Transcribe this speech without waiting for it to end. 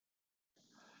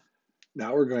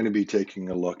Now we're going to be taking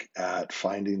a look at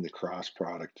finding the cross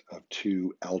product of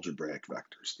two algebraic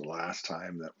vectors. The last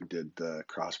time that we did the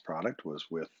cross product was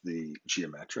with the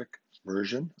geometric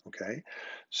version, okay?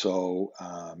 So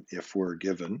if we're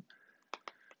given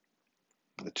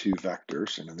the two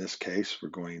vectors, and in this case, we're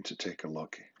going to take a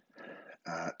look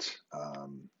at,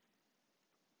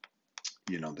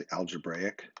 the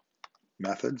algebraic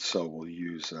method. So we'll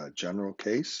use a general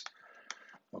case,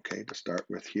 okay, to start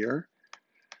with here.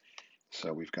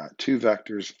 So we've got two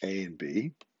vectors, A and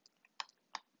B.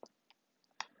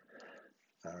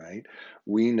 All right.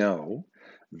 We know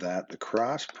that the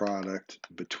cross product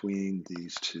between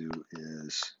these two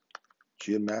is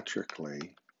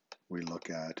geometrically, we look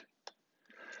at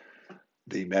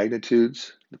the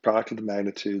magnitudes, the product of the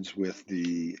magnitudes with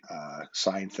the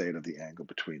sine theta of the angle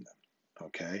between them.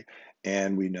 Okay.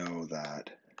 And we know that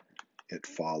it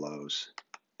follows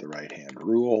the right-hand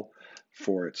rule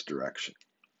for its direction.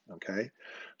 Okay.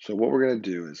 So what we're going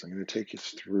to do is I'm going to take you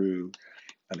through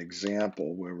an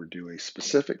example where we do a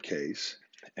specific case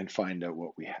and find out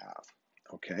what we have,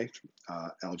 okay,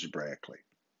 algebraically.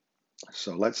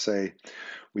 So let's say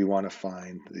we want to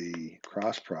find the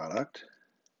cross product,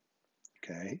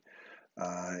 okay,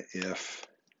 if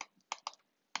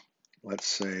let's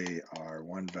say our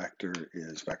one vector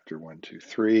is vector 1, 2,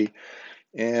 3,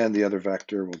 and the other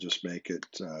vector, we'll just make it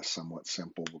somewhat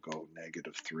simple. We'll go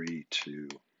 -3 to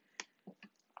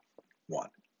 1,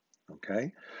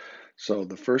 okay? So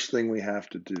the first thing we have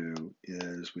to do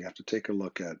is we have to take a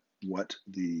look at what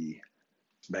the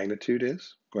magnitude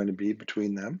is going to be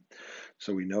between them.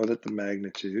 So we know that the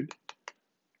magnitude,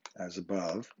 as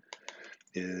above,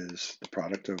 is the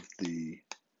product of the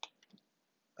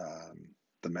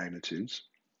magnitudes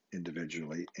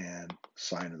individually and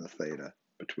sine of the theta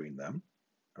between them.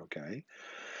 Okay.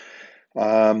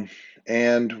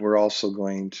 And we're also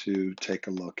going to take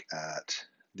a look at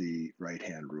the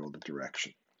right-hand rule, the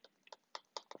direction.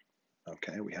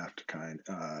 Okay, we have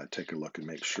to take a look and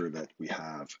make sure that we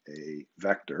have a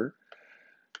vector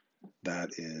that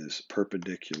is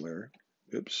perpendicular.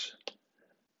 Oops.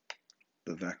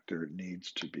 The vector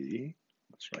needs to be,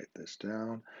 let's write this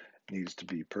down, needs to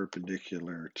be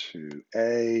perpendicular to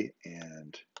A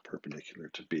and perpendicular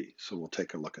to B. So we'll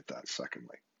take a look at that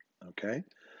secondly. Okay.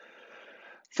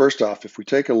 First off, if we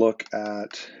take a look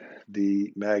at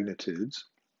the magnitudes,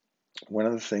 one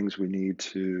of the things we need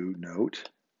to note,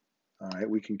 all right,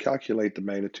 we can calculate the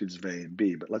magnitudes of A and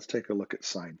B, but let's take a look at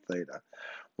sine theta.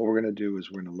 What we're going to do is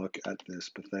we're going to look at this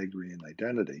Pythagorean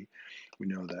identity. We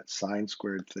know that sine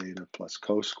squared theta plus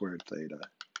cos squared theta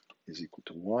is equal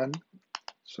to 1.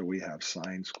 So we have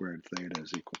sine squared theta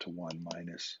is equal to 1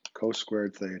 minus cos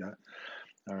squared theta.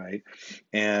 All right,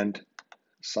 and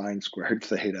sine squared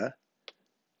theta,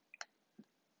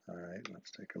 all right,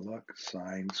 let's take a look.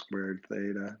 Sine squared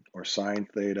theta, or sine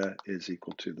theta, is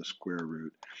equal to the square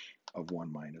root of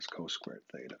 1 minus cos squared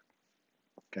theta.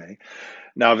 Okay.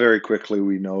 Now, very quickly,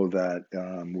 we know that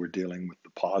we're dealing with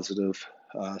the positive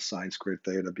sine squared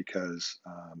theta because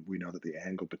we know that the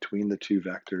angle between the two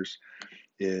vectors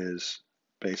is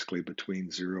basically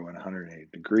between 0 and 180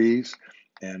 degrees.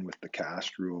 And with the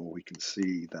cast rule, we can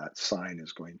see that sine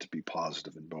is going to be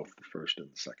positive in both the first and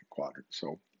the second quadrant.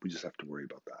 So we just have to worry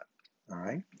about that. All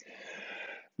right.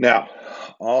 Now,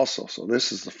 also, so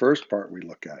this is the first part we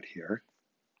look at here.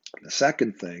 The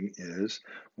second thing is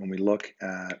when we look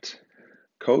at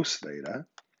cos theta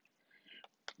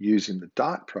using the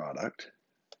dot product,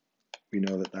 we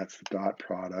know that that's the dot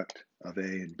product of A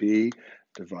and B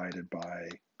divided by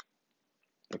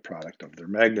the product of their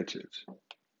magnitudes.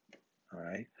 All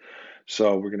right,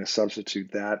 so we're going to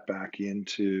substitute that back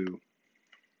into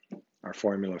our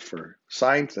formula for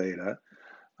sine theta.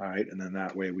 All right, and then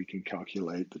that way we can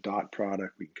calculate the dot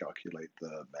product, we can calculate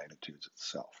the magnitudes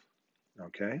itself.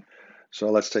 Okay,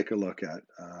 so let's take a look at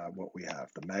what we have.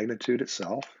 The magnitude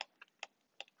itself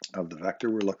of the vector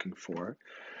we're looking for.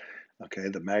 Okay,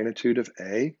 the magnitude of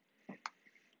A,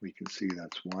 we can see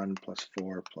that's 1 plus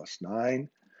 4 plus 9.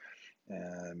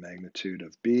 And magnitude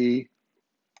of B,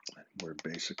 we're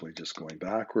basically just going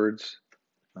backwards.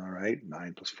 All right,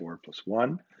 9 plus 4 plus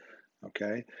 1.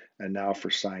 Okay, and now for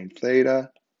sine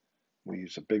theta, we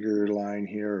use a bigger line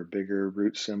here, a bigger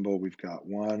root symbol. We've got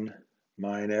 1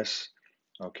 minus,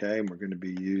 okay, and we're going to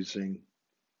be using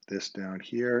this down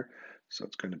here. So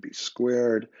it's going to be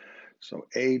squared. So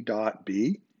A dot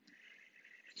B,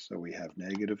 so we have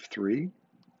 -3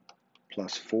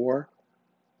 plus 4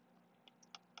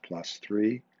 plus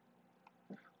 3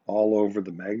 all over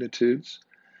the magnitudes.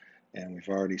 And we've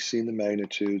already seen the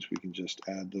magnitudes. We can just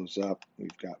add those up.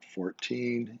 We've got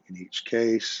 14 in each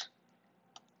case,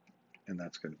 and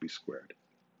that's going to be squared.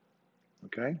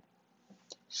 Okay,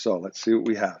 so let's see what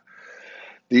we have.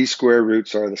 These square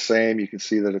roots are the same. You can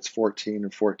see that it's 14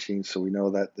 and 14, so we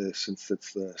know that since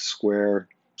it's the squared,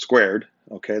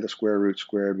 okay, the square root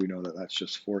squared, we know that that's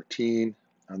just 14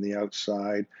 on the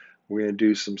outside. We're going to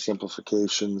do some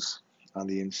simplifications on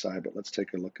the inside, but let's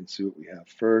take a look and see what we have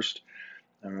first.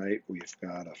 All right, we've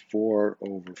got a 4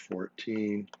 over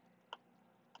 14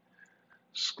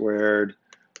 squared.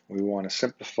 We want to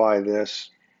simplify this.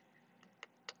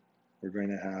 We're going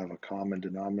to have a common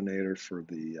denominator for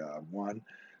the 1.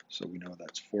 So we know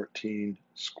that's 14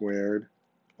 squared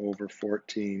over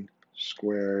 14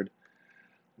 squared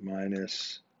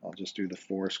minus, I'll just do the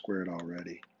 4 squared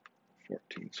already,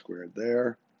 14 squared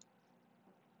there.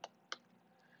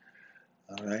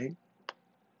 All right.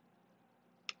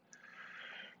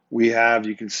 We have,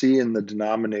 you can see in the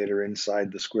denominator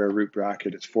inside the square root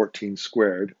bracket, it's 14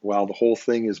 squared. While the whole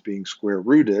thing is being square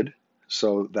rooted,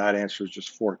 so that answer is just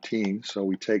 14. So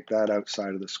we take that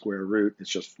outside of the square root. It's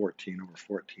just 14 over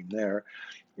 14 there.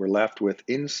 We're left with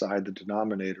inside the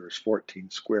denominator is 14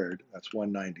 squared. That's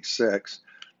 196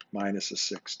 minus a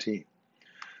 16.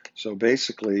 So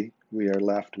basically, we are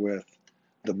left with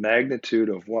the magnitude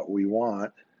of what we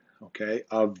want, okay,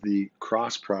 of the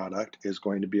cross product is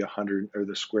going to be 100, or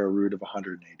the square root of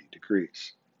 180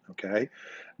 degrees. Okay.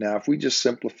 Now, if we just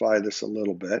simplify this a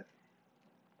little bit,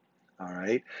 all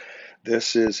right,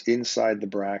 this is inside the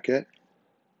bracket.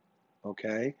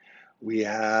 Okay, we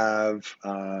have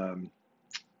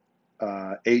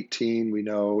 18, we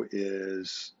know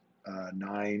is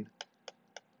 9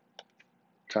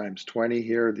 times 20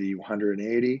 here, the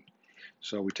 180.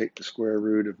 So we take the square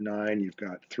root of 9, you've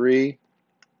got 3.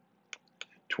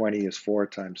 20 is 4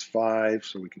 times 5,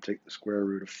 so we can take the square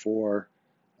root of 4,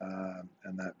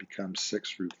 and that becomes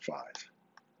 6 root 5.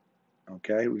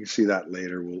 Okay, we can see that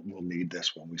later. We'll need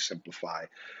this when we simplify,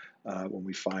 when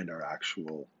we find our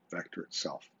actual vector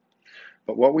itself.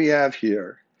 But what we have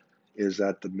here is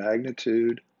that the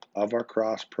magnitude of our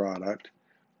cross product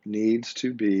needs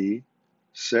to be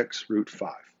 6 root 5.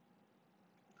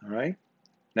 All right,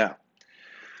 now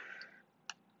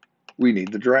we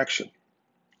need the direction.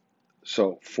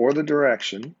 So for the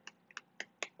direction,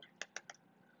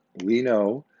 we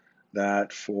know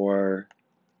that for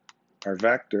our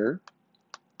vector,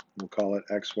 we'll call it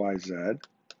x, y, z,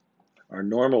 our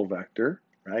normal vector,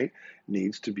 right,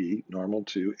 needs to be normal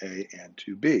to A and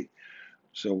to B.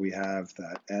 So we have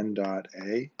that n dot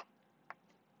A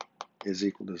is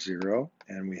equal to 0,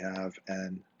 and we have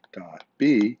n dot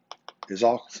B is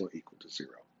also equal to 0.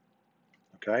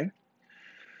 Okay?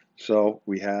 So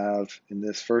we have, in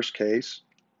this first case,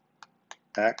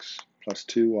 x plus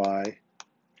 2y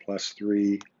plus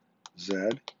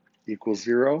 3z equals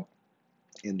 0.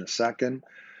 In the second,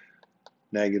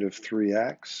 negative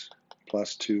 3x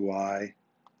plus 2y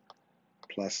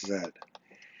plus z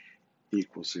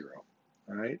equals 0.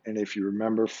 All right, and if you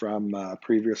remember from a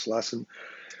previous lesson,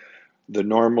 the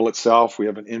normal itself, we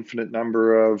have an infinite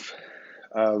number of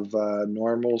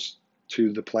normals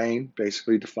to the plane,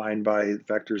 basically defined by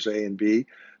vectors a and b.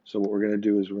 So what we're going to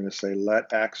do is we're going to say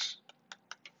let x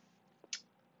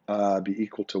be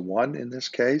equal to 1 in this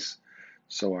case.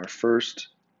 So our first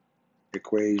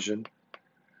equation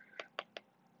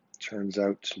turns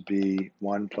out to be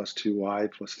 1 plus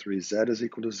 2y plus 3z is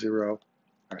equal to 0.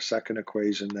 Our second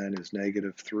equation then is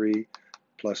negative 3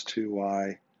 plus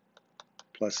 2y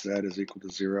plus z is equal to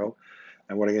 0.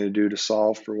 And what I'm going to do to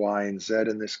solve for y and z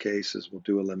in this case is we'll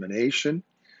do elimination.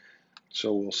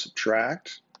 So we'll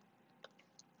subtract.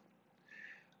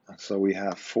 So we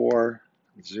have 4,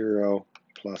 0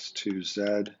 plus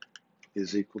 2z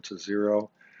is equal to 0.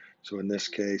 So in this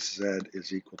case, z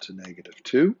is equal to negative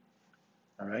 2.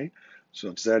 All right.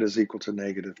 So if z is equal to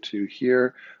negative 2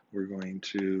 here, we're going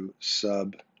to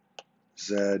sub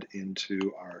z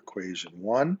into our equation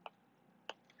 1.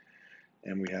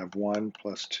 And we have 1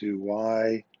 plus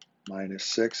 2y minus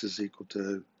 6 is equal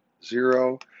to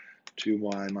 0.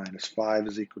 2y minus 5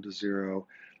 is equal to 0.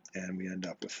 And we end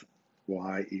up with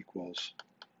y equals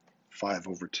 5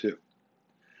 over 2.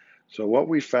 So what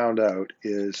we found out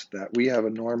is that we have a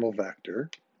normal vector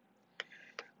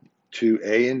to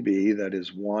a and b that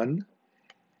is 1,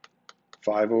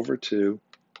 5 over 2,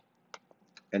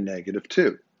 and negative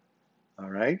 2. All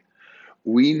right?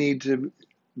 We need to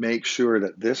make sure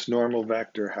that this normal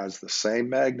vector has the same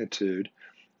magnitude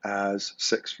as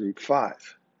 6 root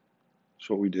 5.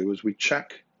 So what we do is we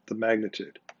check the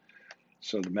magnitude.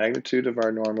 So the magnitude of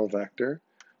our normal vector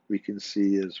we can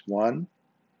see is 1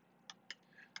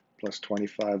 plus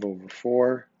 25 over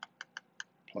 4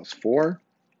 plus 4,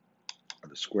 or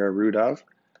the square root of,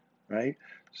 right?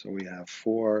 So we have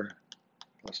 4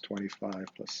 plus 25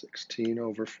 plus 16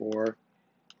 over 4.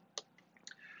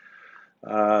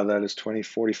 That is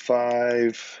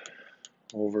 2045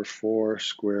 over 4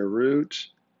 square root.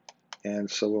 And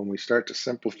so when we start to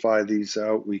simplify these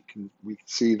out, we can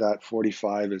see that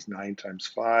 45 is 9 times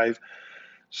 5.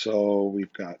 So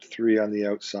we've got 3 on the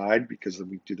outside because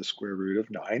we do the square root of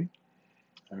 9.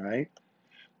 All right.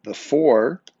 The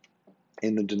 4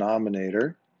 in the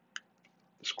denominator,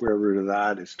 the square root of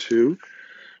that is 2.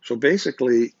 So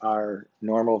basically our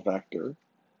normal vector,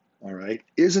 all right,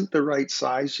 isn't the right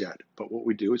size yet. But what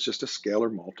we do is just a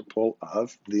scalar multiple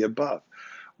of the above.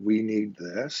 We need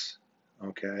this,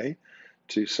 okay,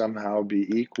 to somehow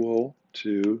be equal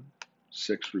to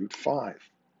 6 root 5.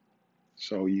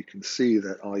 So you can see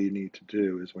that all you need to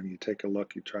do is when you take a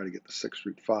look, you try to get the 6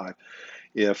 root 5.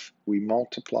 If we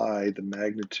multiply the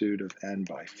magnitude of n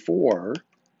by 4,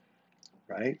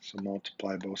 right, so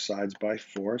multiply both sides by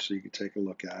 4 so you can take a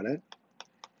look at it.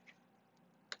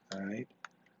 All right,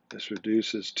 this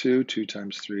reduces 2. 2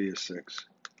 times 3 is 6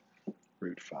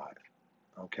 root 5.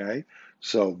 Okay,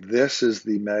 so this is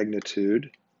the magnitude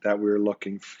that we're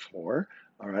looking for.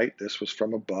 All right, this was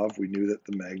from above. We knew that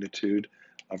the magnitude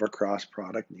of our cross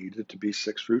product needed to be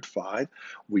 6 root 5.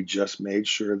 We just made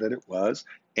sure that it was,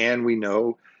 and we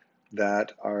know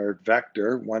that our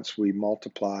vector, once we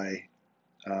multiply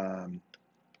our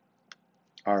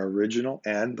original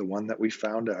n, the one that we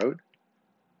found out,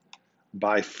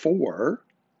 by 4,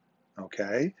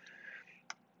 okay,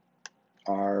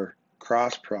 our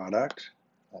cross product,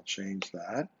 I'll change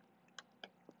that,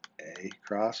 A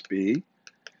cross B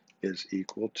is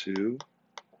equal to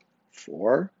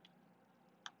 4,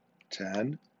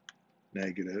 10,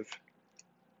 negative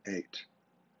 8.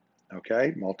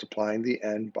 Okay, multiplying the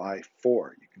n by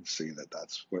 4. You can see that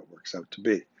that's what it works out to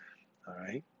be. All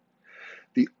right.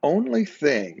 The only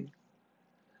thing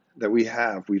that we've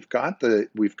got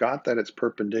that it's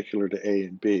perpendicular to A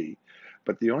and B,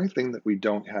 but the only thing that we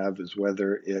don't have is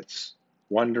whether it's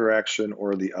one direction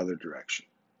or the other direction.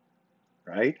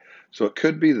 Right? So it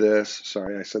could be this.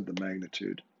 Sorry, I said the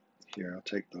magnitude. Here, I'll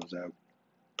take those out.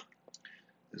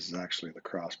 This is actually the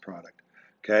cross product.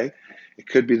 Okay? It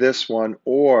could be this one,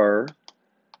 or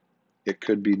it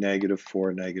could be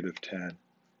 -4, -10,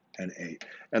 and 8.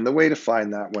 And the way to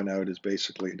find that one out is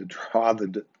basically to draw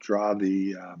the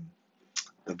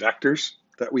vectors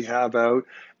that we have out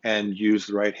and use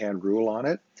the right-hand rule on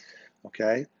it.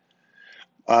 Okay?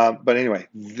 But anyway,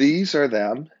 these are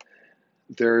them.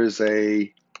 There is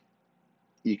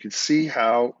you can see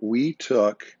how we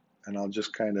took, and I'll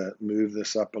just kind of move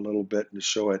this up a little bit to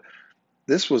show it.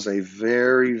 This was a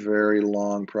very, very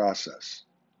long process,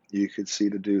 you could see,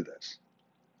 to do this.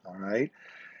 All right.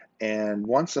 And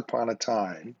once upon a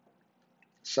time,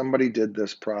 somebody did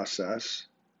this process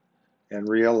and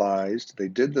realized they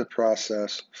did the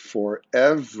process for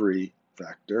every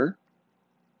vector.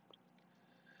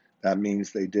 That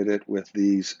means they did it with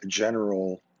these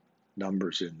general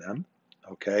numbers in them.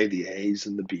 Okay, the A's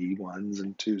and the B, 1s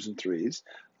and 2s and 3s,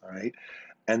 all right?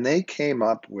 And they came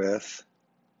up with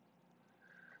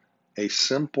a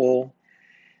simple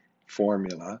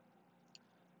formula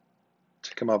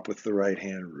to come up with the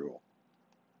right-hand rule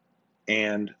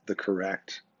and the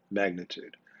correct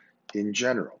magnitude in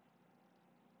general,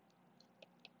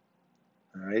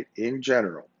 all right? In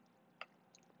general,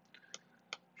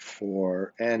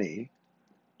 for any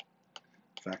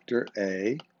vector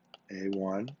A,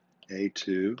 A1,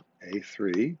 A2,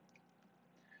 A3,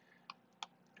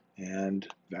 and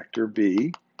vector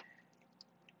B,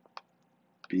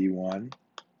 B1,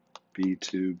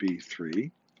 B2,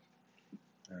 B3,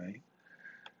 right?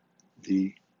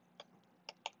 The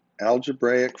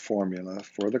algebraic formula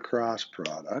for the cross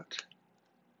product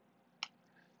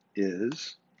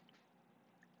is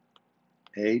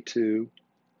A2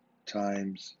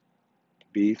 times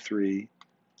B3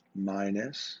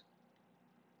 minus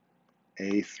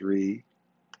A3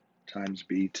 times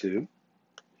B2.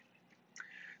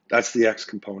 That's the x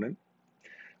component.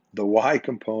 The y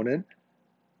component,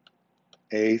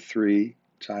 A3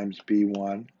 times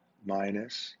B1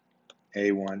 minus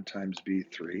A1 times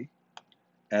B3.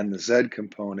 And the z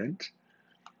component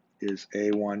is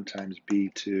A1 times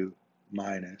B2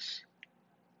 minus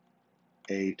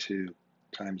A2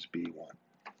 times B1.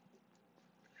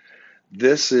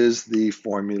 This is the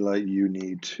formula you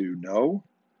need to know.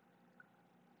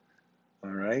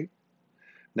 All right.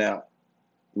 Now,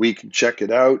 we can check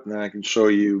it out, and I can show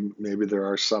you maybe there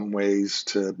are some ways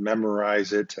to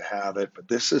memorize it, to have it, but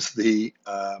this is the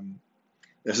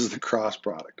cross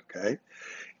product, okay?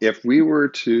 If we were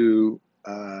to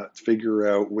figure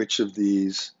out which of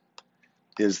these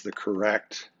is the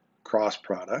correct cross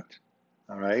product,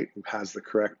 all right, has the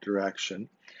correct direction.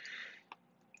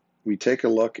 We take a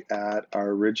look at our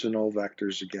original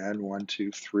vectors again, 1,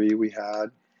 2, 3 we had,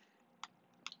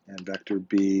 and vector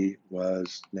B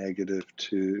was negative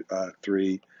 2,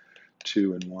 3,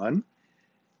 2, and 1.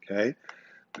 Okay,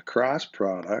 the cross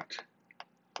product,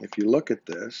 if you look at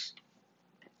this,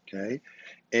 okay,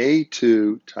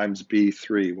 A2 times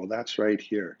B3, well, that's right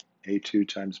here, A2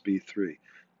 times B3.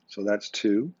 So that's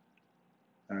 2,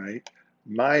 all right,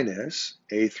 minus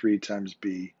A3 times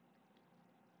B2.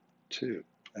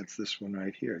 That's this one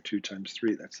right here, 2 times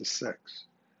 3, that's a 6.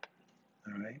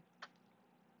 All right.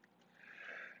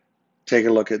 Take a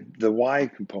look at the y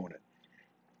component.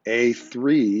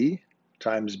 A3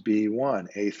 times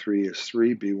B1. A3 is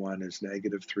 3, B1 is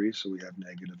negative 3, so we have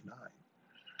negative 9.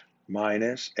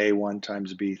 Minus A1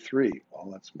 times B3. Well,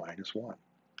 that's minus 1.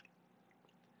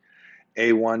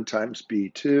 A1 times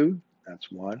B2, that's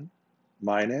 1.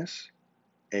 Minus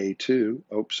A2,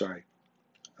 oops, sorry,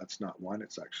 that's not 1,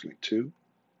 it's actually 2.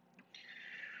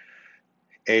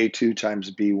 A2 times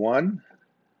B1,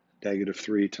 negative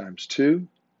 3 times 2,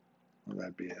 well,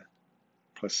 that'd be a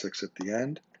plus 6 at the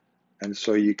end. And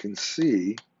so you can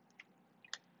see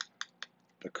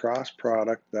the cross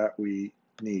product that we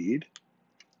need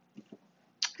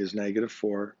is negative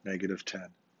 4, negative 10,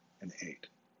 and 8.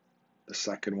 The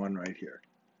second one right here.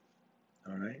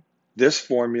 All right. This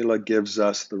formula gives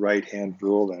us the right-hand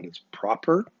rule that is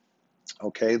proper.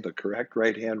 Okay, the correct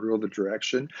right-hand rule, the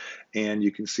direction, and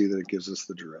you can see that it gives us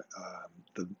the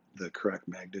correct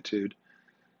magnitude.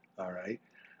 All right.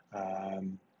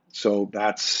 So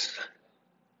that's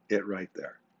it right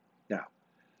there. Now,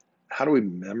 how do we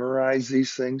memorize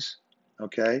these things?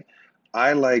 Okay,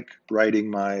 I like writing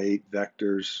my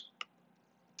vectors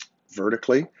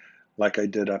vertically, like I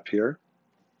did up here.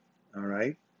 All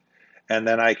right, and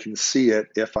then I can see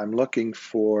it if I'm looking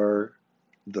for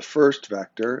the first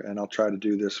vector, and I'll try to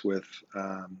do this with,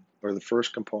 or the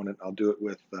first component, I'll do it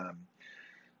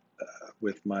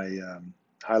with my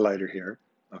highlighter here.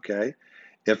 Okay,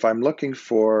 if I'm looking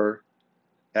for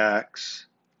x,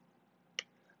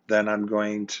 then I'm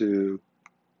going to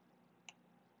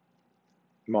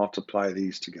multiply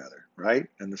these together, right?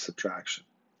 And the subtraction.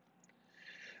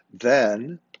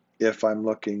 Then, if I'm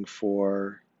looking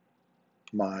for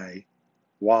my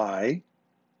y,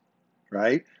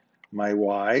 right? My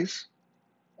y's,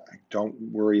 I don't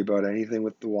worry about anything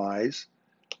with the y's.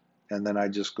 And then I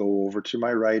just go over to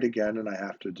my right again, and I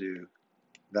have to do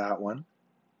that one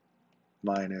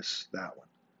minus that one.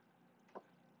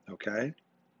 Okay?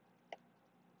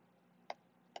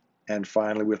 And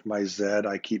finally, with my z,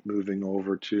 I keep moving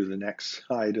over to the next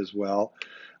side as well.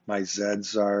 My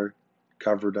z's are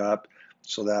covered up,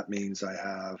 so that means I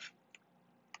have,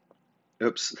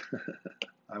 oops,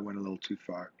 I went a little too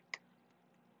far.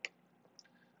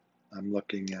 I'm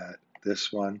looking at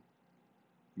this one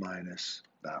minus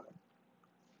that one.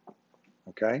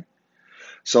 Okay?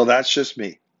 So that's just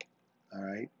me. All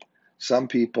right? Some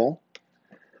people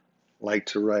like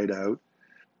to write out,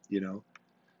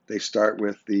 they start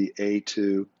with the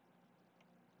A2,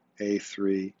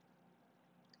 A3,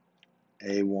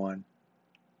 A1,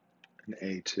 and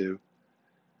A2.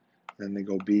 Then they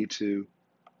go B2,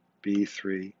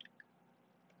 B3,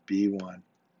 B1,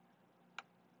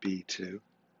 B2,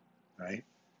 right?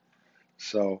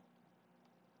 So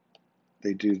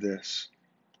they do this.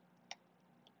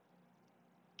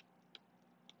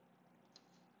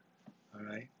 All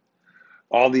right?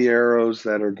 All the arrows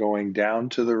that are going down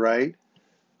to the right,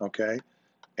 okay,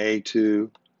 A2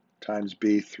 times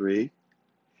B3.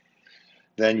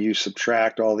 Then you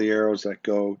subtract all the arrows that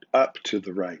go up to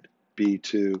the right,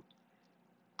 B2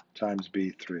 times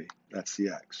B3. That's the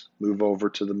x. Move over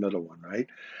to the middle one, right?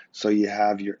 So you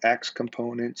have your x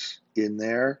components in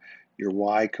there, your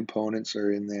y components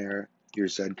are in there, your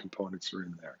z components are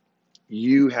in there.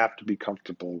 You have to be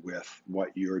comfortable with what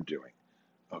you're doing,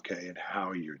 okay, and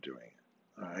how you're doing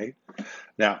it, all right?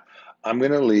 Now, I'm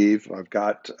going to leave. I've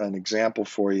got an example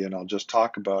for you, and I'll just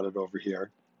talk about it over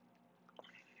here,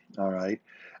 all right?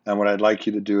 And what I'd like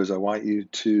you to do is I want you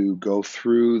to go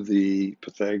through the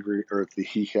Pythagorean, or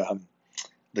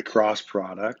the cross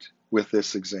product with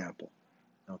this example,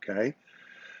 okay?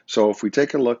 So if we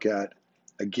take a look at,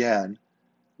 again,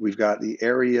 we've got the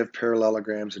area of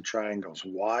parallelograms and triangles.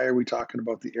 Why are we talking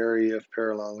about the area of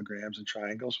parallelograms and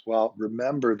triangles? Well,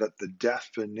 remember that the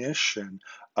definition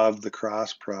of the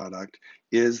cross product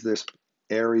is this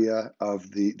area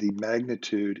of the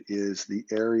magnitude is the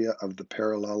area of the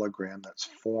parallelogram that's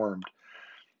formed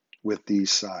with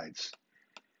these sides,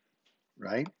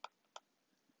 right?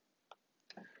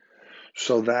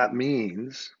 So that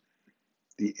means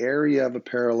The area of a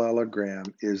parallelogram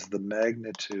is the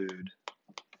magnitude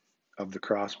of the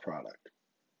cross product.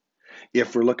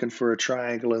 If we're looking for a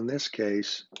triangle in this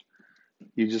case,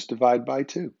 you just divide by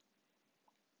 2,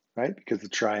 right? Because the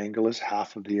triangle is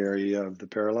half of the area of the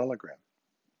parallelogram,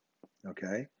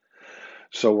 okay?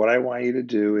 So what I want you to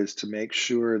do is to make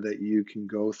sure that you can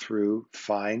go through,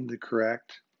 find the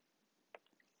correct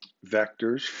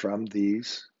vectors from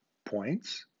these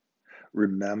points.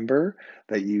 Remember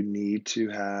that you need to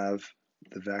have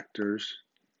the vectors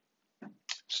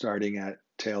starting at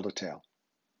tail to tail,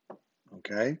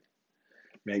 okay?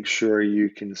 Make sure you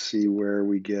can see where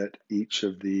we get each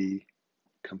of the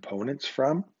components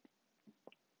from,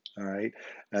 all right?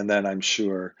 And then I'm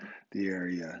sure the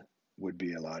area would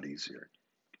be a lot easier,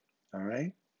 all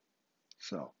right?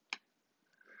 So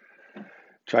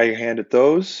try your hand at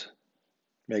those.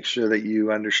 Make sure that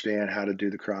you understand how to do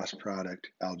the cross product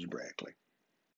algebraically.